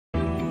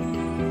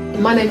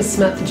My name is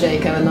Samantha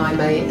Jago and I'm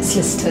a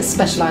solicitor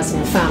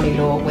specialising in family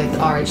law with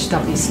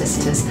RHW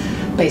solicitors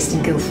based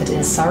in Guildford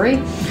in Surrey.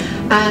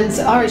 And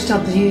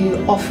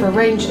RHW offer a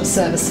range of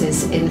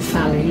services in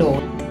family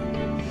law.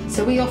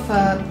 So we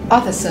offer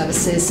other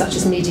services such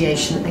as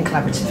mediation and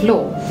collaborative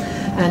law.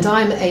 And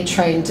I'm a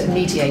trained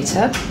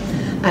mediator.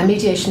 And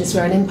mediation is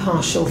where an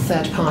impartial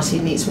third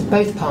party meets with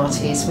both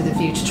parties with a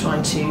view to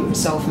trying to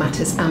resolve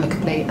matters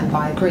amicably and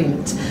by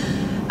agreement.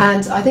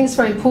 And I think it's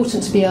very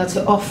important to be able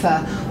to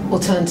offer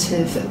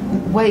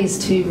alternative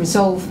ways to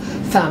resolve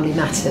family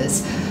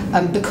matters,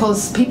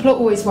 because people are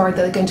always worried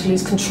that they're going to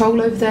lose control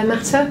over their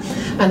matter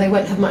and they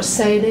won't have much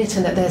say in it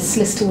and that their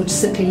solicitor will just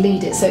simply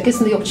lead it. So it gives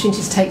them the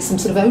opportunity to take some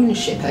sort of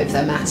ownership over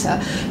their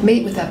matter,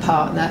 meet with their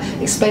partner,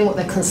 explain what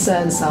their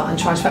concerns are and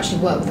try to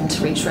actually work with them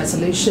to reach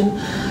resolution.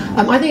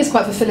 I think it's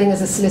quite fulfilling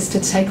as a solicitor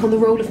to take on the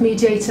role of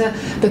mediator,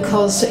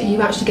 because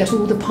you actually get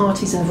all the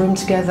parties in the room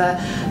together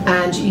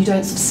and you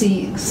don't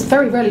see,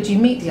 very rarely do you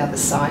meet the other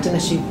side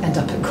unless you end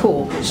up at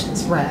court, which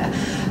is rare.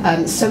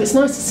 So it's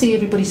nice to see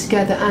everybody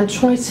together and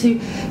try to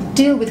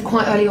deal with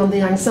quite early on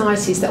the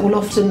anxieties that will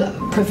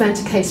often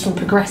prevent a case from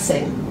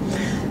progressing.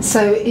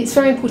 So it's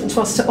very important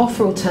to us to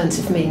offer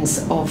alternative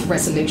means of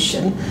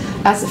resolution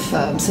as a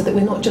firm, so that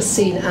we're not just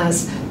seen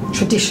as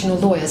traditional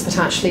lawyers but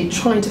actually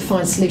trying to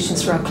find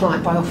solutions for our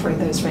client by offering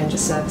those range of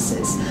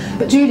services.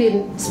 But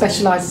Julian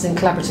specialises in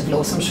collaborative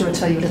law, so I'm sure he'll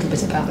tell you a little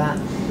bit about that.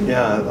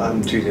 Yeah,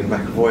 I'm Julian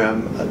McAvoy.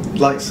 I'm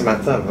like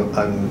Samantha,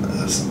 I'm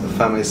a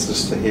family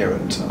solicitor here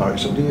at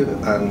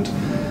RHW, and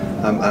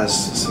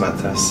as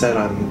Samantha has said,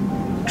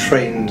 I'm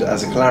trained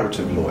as a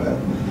collaborative lawyer.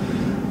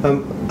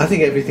 I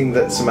think everything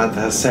that Samantha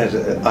has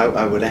said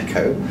I would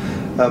echo.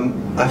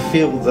 I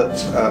feel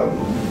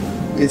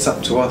that it's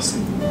up to us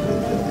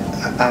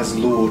as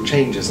law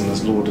changes and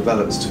as law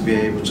develops to be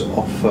able to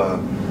offer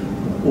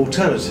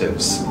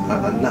alternatives,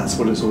 and that's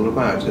what it's all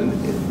about. And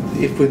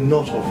if we're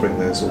not offering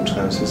those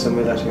alternatives, then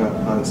we're letting our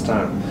clients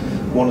down.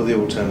 One of the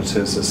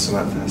alternatives, as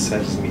Samantha has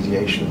said, is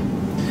mediation.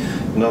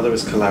 Another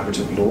is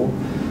collaborative law.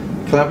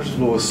 Collaborative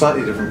law is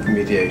slightly different from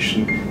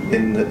mediation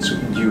in that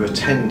you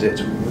attend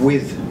it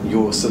with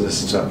your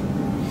solicitor,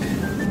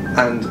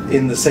 and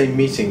in the same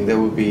meeting there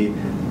will be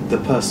the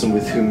person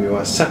with whom you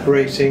are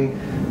separating,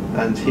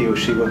 and he or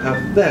she will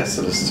have their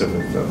solicitor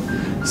with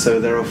them. So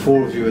there are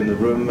 4 of you in the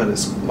room, and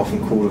it's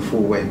often called a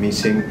 4-way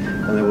meeting,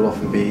 and there will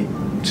often be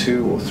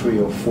 2 or 3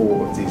 or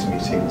 4 of these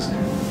meetings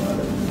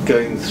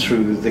going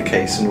through the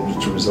case in order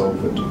to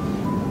resolve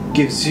it.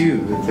 Gives you,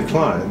 the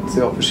client,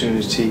 the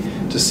opportunity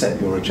to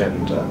set your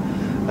agenda,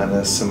 and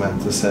as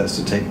Samantha says,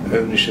 to take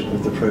ownership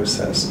of the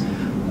process.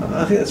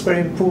 I think that's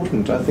very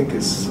important. I think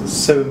it's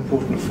so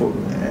important for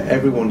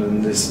everyone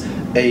in this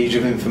age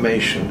of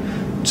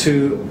information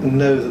to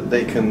know that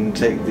they can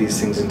take these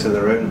things into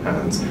their own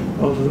hands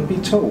rather than be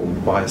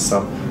told by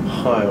some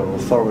higher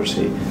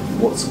authority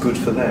what's good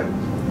for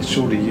them.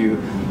 Surely you,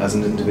 as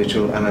an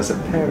individual and as a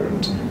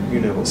parent, you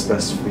know what's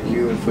best for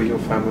you and for your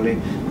family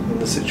in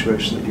the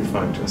situation that you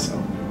find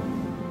yourself.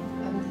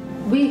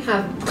 We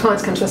have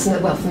clients come to us,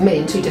 well, for me,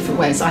 in 2 different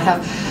ways. I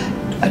have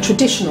a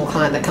traditional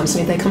client that comes to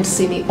me, they come to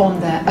see me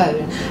on their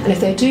own, and if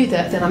they do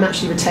that, then I'm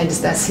actually retained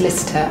as their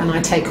solicitor and I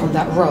take on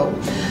that role,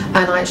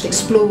 and I actually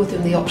explore with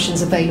them the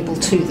options available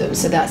to them.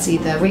 So that's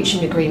either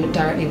reaching agreement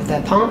directly with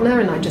their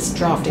partner and I'm just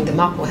drafting them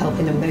up or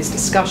helping them in those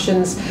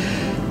discussions,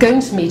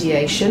 going to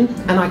mediation,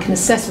 and I can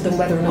assess with them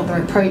whether or not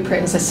they're appropriate.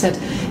 And as I said,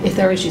 if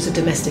there are issues of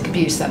domestic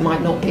abuse, that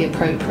might not be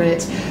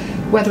appropriate,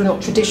 whether or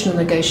not traditional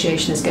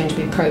negotiation is going to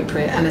be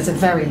appropriate, and as a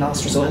very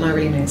last resort, and I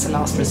really mean it's a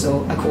last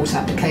resort, a court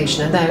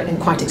application, and there in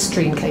quite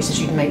extreme cases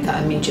you'd make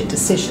that immediate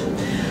decision.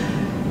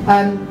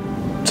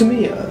 To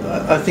me,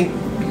 I think,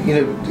 you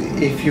know,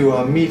 if you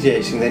are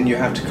mediating, then you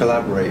have to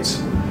collaborate,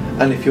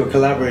 and if you're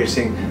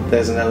collaborating,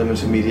 there's an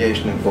element of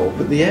mediation involved,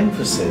 but the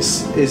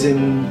emphasis is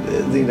in,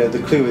 you know,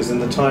 the clue is in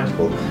the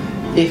title.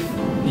 If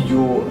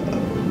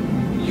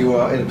you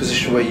are in a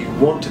position where you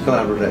want to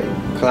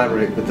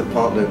collaborate with the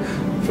partner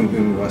from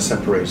whom you are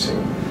separating,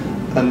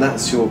 and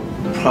that's your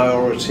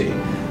priority,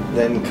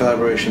 then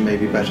collaboration may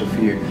be better for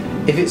you.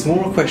 If it's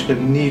more a question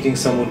of needing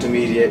someone to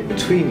mediate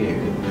between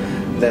you,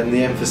 then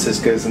the emphasis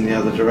goes in the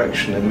other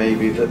direction, and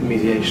maybe that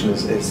mediation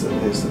is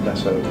the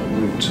better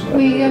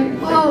route.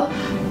 Well,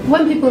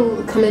 when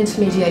people come into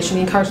mediation,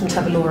 we encourage them to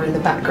have a lawyer in the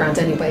background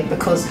anyway,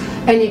 because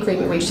any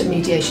agreement reached at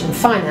mediation and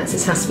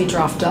finances has to be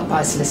drafted up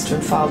by a solicitor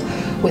and filed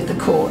with the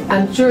court.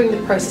 And during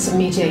the process of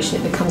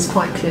mediation, it becomes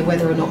quite clear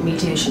whether or not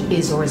mediation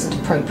is or isn't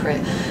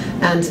appropriate.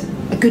 And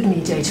a good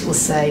mediator will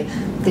say,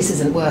 this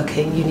isn't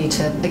working, you need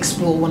to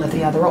explore one of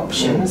the other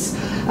options,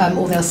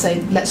 or they'll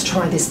say, let's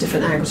try this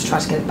different angle to try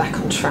to get it back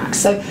on track.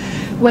 So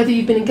whether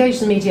you've been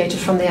engaged in a mediator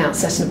from the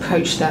outset and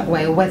approached that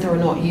way, or whether or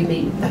not you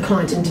meet a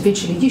client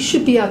individually, you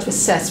should be able to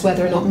assess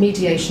whether or not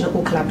mediation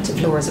or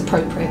collaborative law is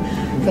appropriate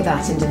for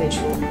that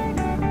individual.